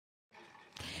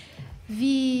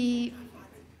Wie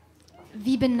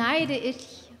beneide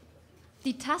ich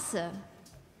die Tasse,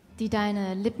 die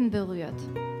deine Lippen berührt.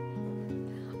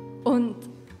 Und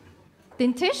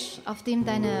den Tisch, auf dem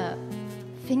deine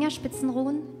Fingerspitzen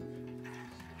ruhen.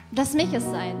 Lass mich es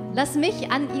sein. Lass mich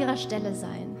an ihrer Stelle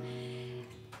sein.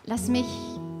 Lass mich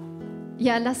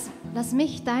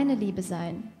deine Liebe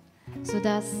sein,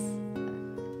 sodass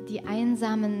die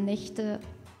einsamen Nächte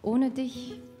ohne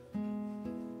dich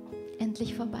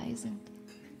endlich vorbei sind.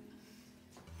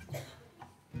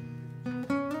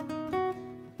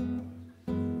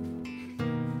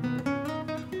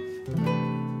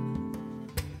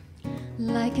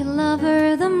 Like a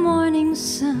lover, the morning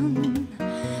sun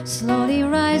slowly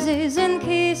rises and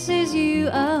kisses you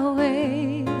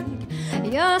awake.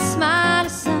 Your smile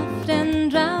is soft and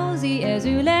drowsy as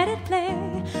you let it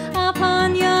play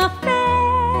upon your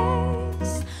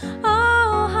face.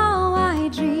 Oh, how I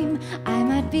dream I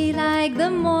might be like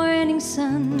the morning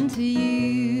sun to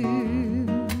you.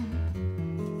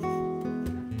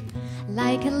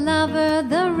 Like a lover,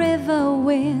 the river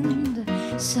wind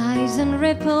sighs and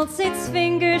ripples its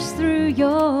fingers through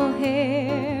your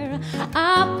hair.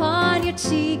 Upon your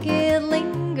cheek it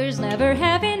lingers, never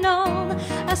having known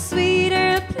a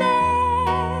sweeter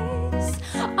place.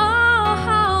 Oh,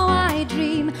 how I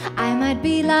dream I might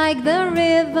be like the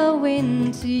river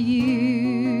wind to you.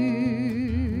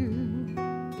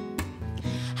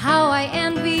 How I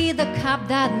envy the cup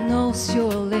that knows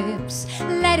your lips.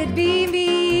 Let it be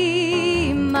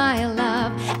me, my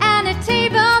love, and a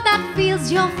table that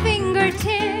feels your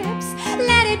fingertips.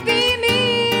 Let it be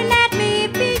me, let me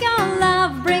be your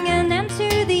love, bring an end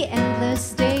to the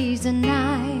endless days and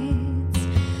nights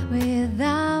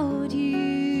without you.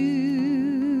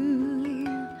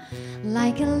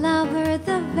 Like a lover,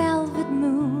 the velvet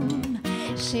moon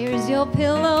shares your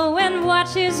pillow and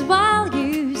watches while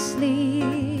you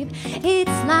sleep.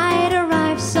 Its light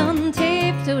arrives on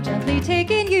tiptoe, gently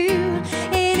taking you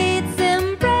in its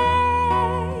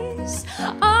embrace.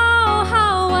 Oh,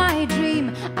 how I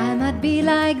dream I might be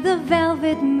like the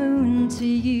velvet moon to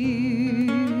you.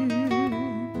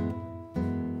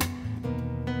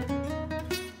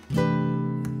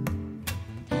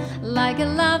 Like a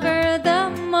lover, the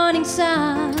morning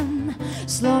sun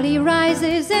slowly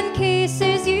rises and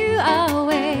kisses you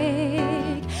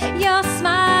awake. Your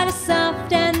smile is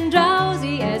soft and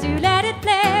drowsy as you let it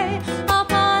play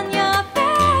upon your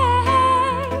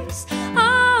face.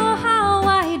 Oh, how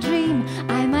I dream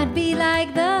I might be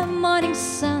like the morning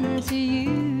sun to you.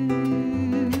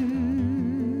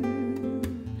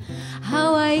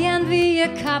 How I envy a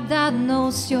cup that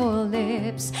knows your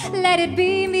lips. Let it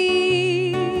be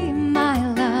me, my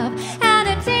love, and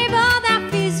a table that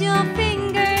feeds your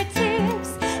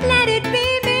fingertips. Let it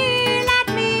be me, let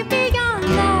me be your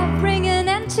love, bring an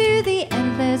end to the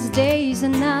endless days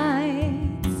and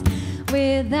nights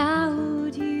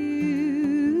without you.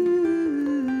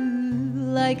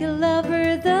 Like a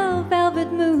lover, the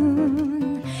velvet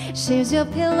moon shares your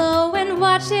pillow and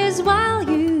watches while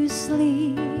you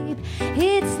sleep.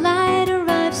 Its light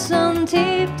arrives on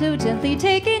tiptoe, gently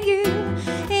taking you